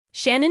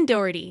Shannen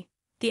Doherty,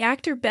 the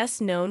actor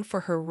best known for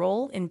her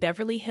role in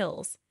Beverly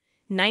Hills,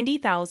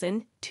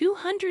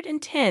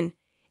 90,210,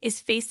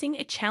 is facing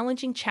a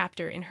challenging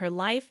chapter in her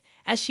life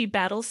as she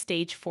battles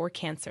stage 4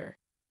 cancer.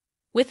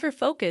 With her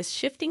focus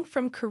shifting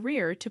from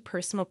career to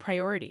personal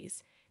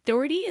priorities,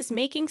 Doherty is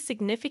making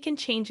significant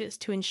changes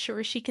to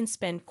ensure she can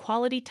spend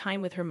quality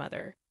time with her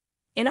mother.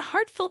 In a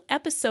heartfelt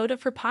episode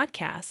of her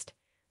podcast,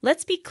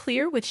 Let's Be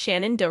Clear with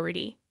Shannen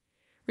Doherty,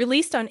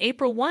 released on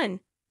April 1,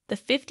 the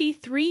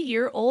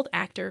 53-year-old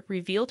actor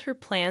revealed her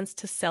plans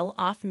to sell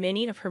off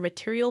many of her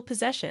material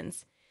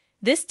possessions.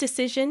 This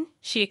decision,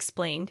 she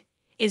explained,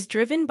 is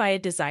driven by a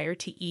desire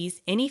to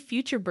ease any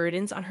future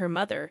burdens on her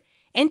mother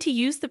and to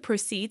use the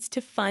proceeds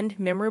to fund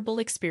memorable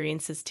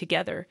experiences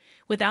together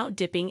without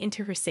dipping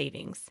into her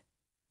savings.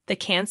 The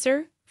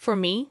cancer, for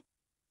me,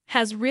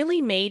 has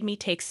really made me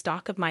take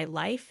stock of my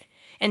life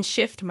and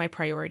shift my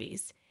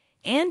priorities.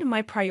 And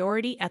my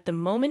priority at the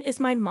moment is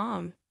my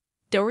mom,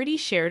 Doherty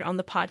shared on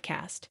the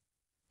podcast.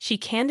 She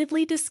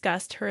candidly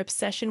discussed her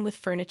obsession with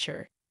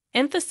furniture,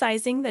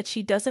 emphasizing that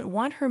she doesn't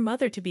want her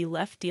mother to be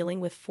left dealing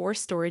with 4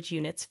 storage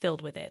units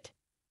filled with it.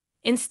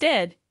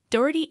 Instead,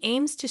 Doherty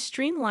aims to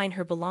streamline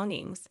her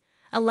belongings,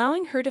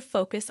 allowing her to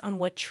focus on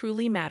what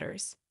truly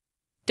matters.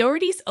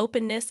 Doherty's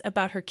openness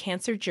about her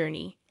cancer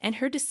journey and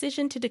her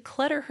decision to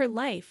declutter her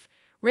life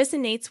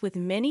resonates with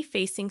many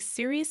facing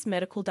serious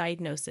medical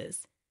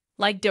diagnoses.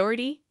 Like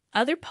Doherty,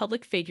 other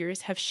public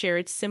figures have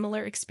shared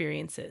similar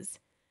experiences.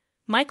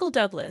 Michael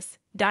Douglas,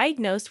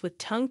 diagnosed with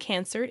tongue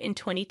cancer in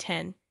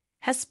 2010,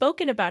 has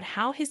spoken about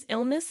how his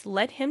illness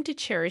led him to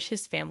cherish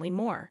his family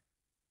more.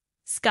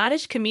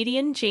 Scottish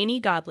comedian Janey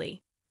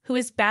Godley, who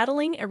is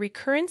battling a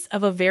recurrence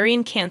of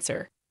ovarian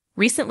cancer,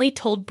 recently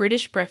told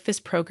British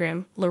breakfast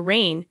program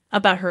Lorraine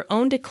about her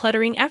own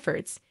decluttering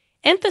efforts,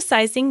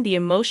 emphasizing the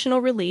emotional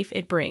relief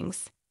it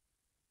brings.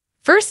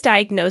 First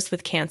diagnosed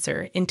with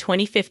cancer in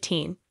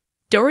 2015,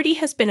 Doherty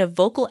has been a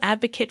vocal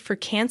advocate for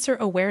cancer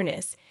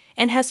awareness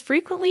and has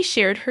frequently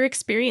shared her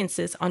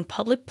experiences on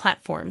public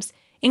platforms,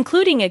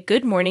 including a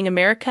Good Morning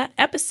America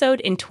episode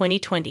in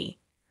 2020.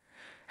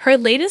 Her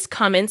latest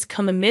comments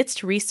come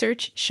amidst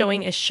research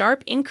showing a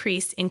sharp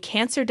increase in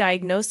cancer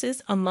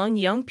diagnosis among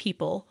young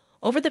people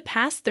over the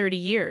past 30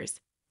 years,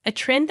 a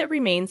trend that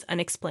remains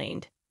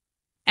unexplained.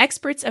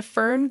 Experts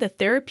affirm the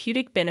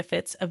therapeutic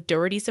benefits of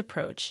Doherty's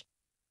approach.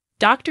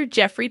 Dr.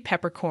 Jeffrey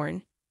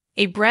Peppercorn,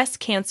 a breast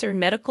cancer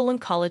medical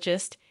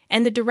oncologist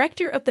and the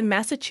director of the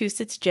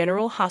Massachusetts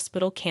General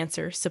Hospital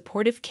Cancer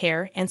Supportive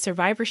Care and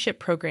Survivorship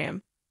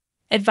Program,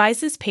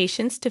 advises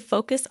patients to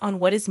focus on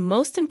what is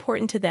most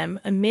important to them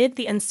amid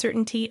the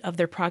uncertainty of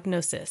their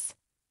prognosis.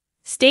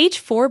 Stage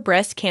 4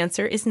 breast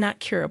cancer is not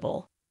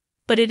curable,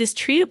 but it is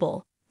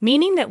treatable,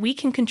 meaning that we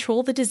can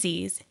control the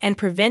disease and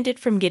prevent it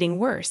from getting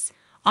worse,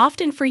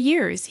 often for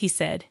years, he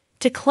said.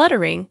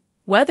 Decluttering,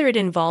 whether it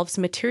involves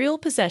material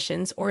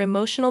possessions or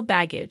emotional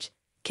baggage,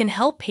 can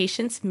help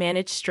patients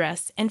manage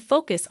stress and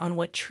focus on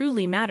what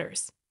truly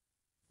matters.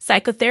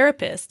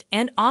 Psychotherapist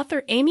and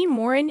author Amy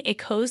Morin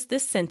echoes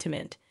this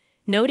sentiment,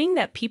 noting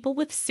that people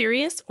with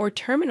serious or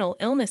terminal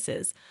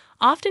illnesses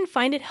often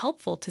find it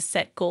helpful to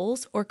set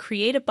goals or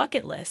create a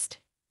bucket list.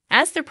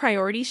 As their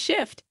priorities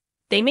shift,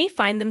 they may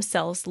find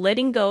themselves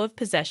letting go of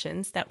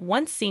possessions that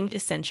once seemed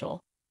essential.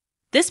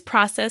 This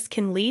process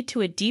can lead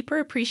to a deeper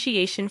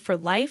appreciation for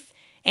life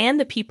and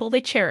the people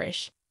they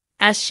cherish.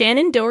 As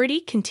Shannen Doherty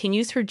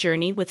continues her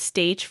journey with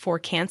stage 4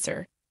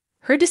 cancer,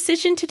 her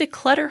decision to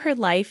declutter her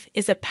life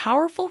is a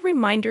powerful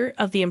reminder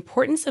of the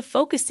importance of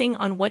focusing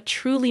on what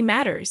truly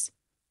matters.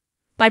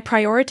 By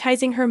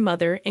prioritizing her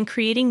mother and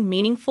creating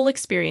meaningful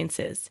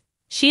experiences,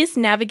 she is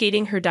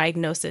navigating her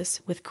diagnosis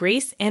with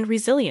grace and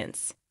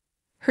resilience.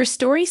 Her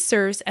story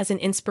serves as an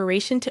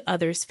inspiration to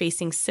others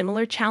facing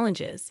similar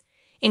challenges,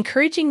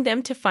 encouraging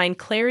them to find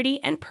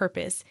clarity and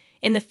purpose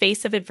in the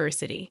face of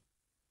adversity.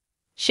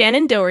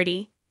 Shannen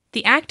Doherty,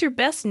 the actor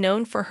best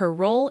known for her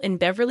role in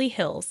Beverly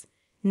Hills,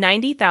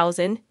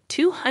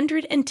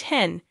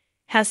 90,210,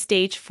 has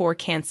stage 4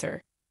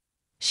 cancer.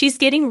 She's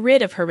getting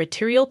rid of her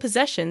material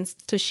possessions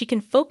so she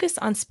can focus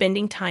on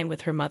spending time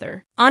with her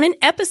mother. On an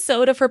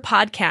episode of her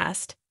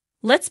podcast,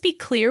 Let's Be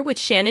Clear with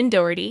Shannen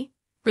Doherty,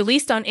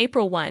 released on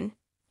April 1,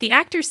 the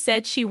actor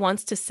said she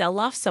wants to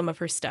sell off some of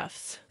her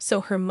stuff so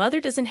her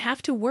mother doesn't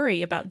have to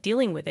worry about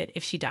dealing with it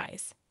if she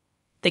dies.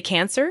 The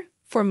cancer,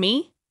 for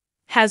me,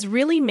 has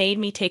really made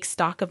me take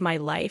stock of my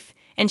life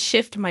and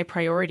shift my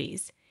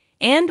priorities.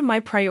 And my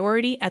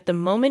priority at the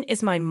moment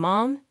is my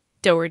mom,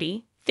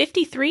 Doherty,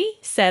 53,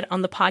 said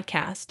on the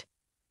podcast.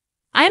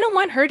 I don't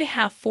want her to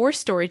have 4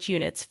 storage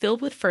units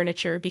filled with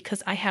furniture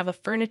because I have a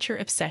furniture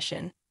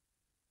obsession.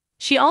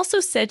 She also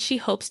said she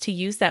hopes to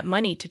use that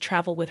money to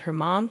travel with her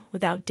mom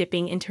without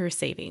dipping into her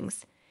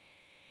savings.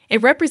 A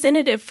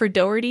representative for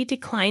Doherty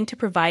declined to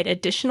provide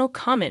additional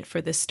comment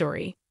for this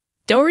story.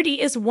 Doherty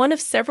is one of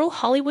several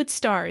Hollywood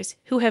stars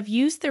who have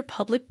used their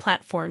public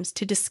platforms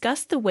to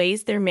discuss the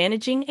ways they're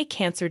managing a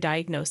cancer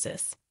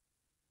diagnosis.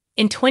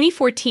 In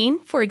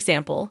 2014, for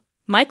example,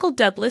 Michael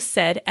Douglas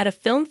said at a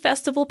film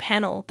festival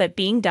panel that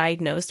being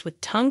diagnosed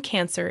with tongue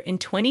cancer in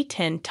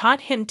 2010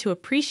 taught him to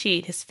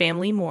appreciate his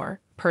family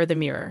more, per the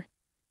Mirror.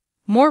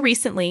 More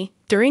recently,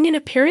 during an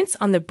appearance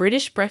on the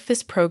British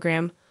breakfast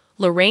program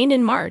Lorraine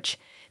in March,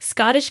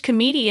 Scottish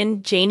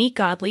comedian Janie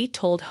Godley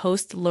told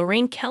host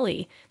Lorraine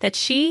Kelly that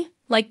she,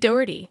 like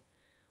Doherty,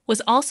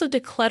 was also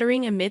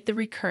decluttering amid the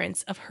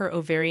recurrence of her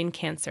ovarian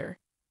cancer.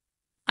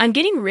 "I'm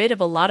getting rid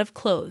of a lot of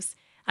clothes.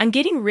 I'm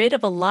getting rid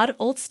of a lot of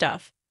old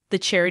stuff. The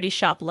charity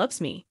shop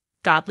loves me,"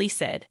 Godley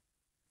said.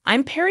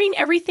 "I'm paring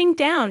everything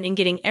down and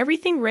getting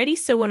everything ready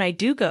so when I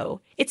do go,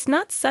 it's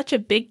not such a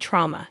big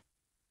trauma."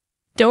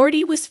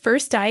 Doherty was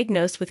first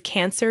diagnosed with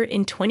cancer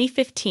in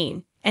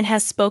 2015 and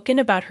has spoken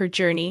about her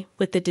journey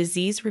with the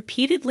disease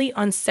repeatedly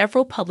on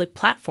several public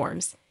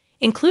platforms,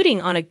 including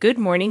on a Good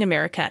Morning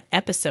America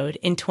episode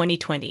in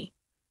 2020.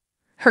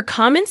 Her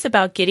comments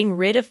about getting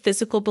rid of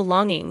physical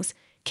belongings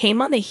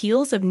came on the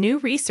heels of new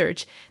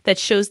research that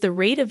shows the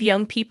rate of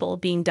young people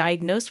being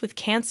diagnosed with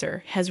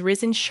cancer has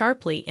risen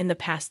sharply in the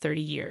past 30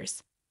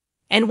 years.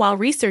 And while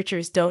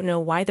researchers don't know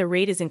why the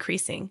rate is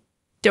increasing,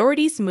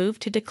 Doherty's move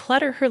to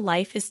declutter her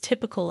life is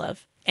typical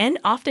of, and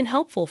often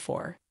helpful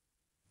for,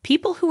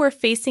 people who are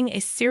facing a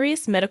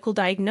serious medical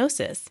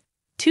diagnosis,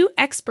 two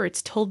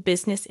experts told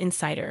Business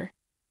Insider.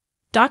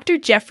 Dr.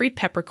 Jeffrey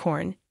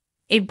Peppercorn,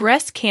 a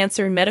breast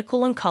cancer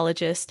medical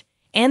oncologist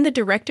and the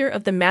director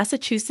of the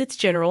Massachusetts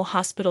General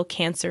Hospital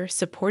Cancer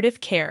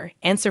Supportive Care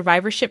and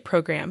Survivorship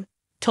Program,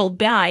 told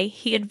BI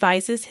he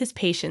advises his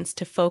patients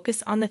to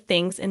focus on the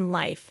things in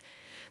life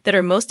that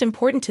are most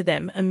important to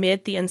them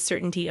amid the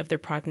uncertainty of their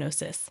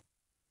prognosis.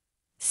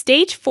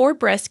 Stage 4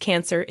 breast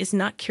cancer is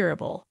not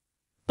curable,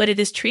 but it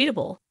is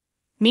treatable,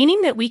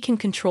 meaning that we can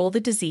control the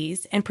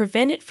disease and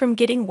prevent it from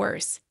getting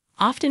worse,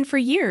 often for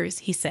years,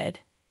 he said.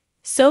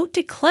 So,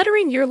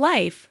 decluttering your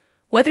life,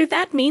 whether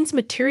that means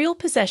material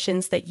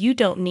possessions that you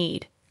don't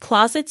need,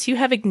 closets you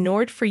have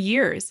ignored for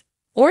years,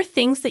 or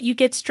things that you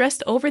get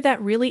stressed over that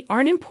really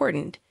aren't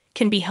important,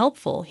 can be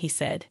helpful, he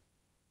said.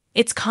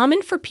 It's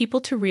common for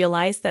people to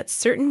realize that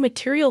certain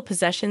material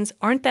possessions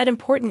aren't that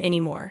important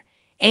anymore.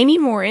 Amy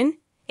Morin,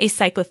 a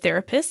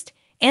psychotherapist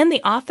and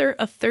the author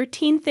of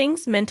 13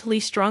 Things Mentally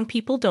Strong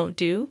People Don't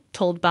Do,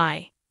 told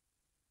BI.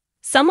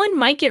 Someone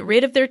might get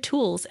rid of their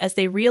tools as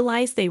they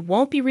realize they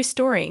won't be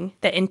restoring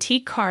the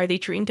antique car they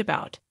dreamed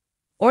about.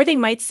 Or they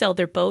might sell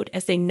their boat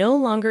as they no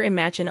longer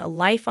imagine a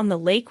life on the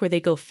lake where they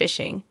go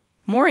fishing,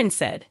 Morin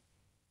said.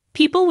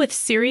 People with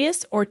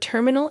serious or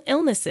terminal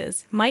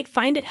illnesses might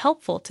find it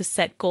helpful to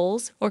set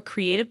goals or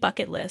create a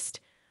bucket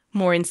list,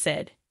 Morin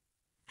said.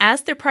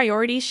 As their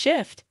priorities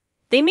shift,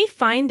 they may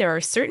find there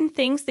are certain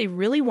things they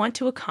really want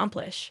to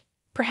accomplish,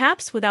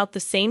 perhaps without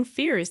the same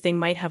fears they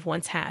might have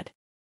once had.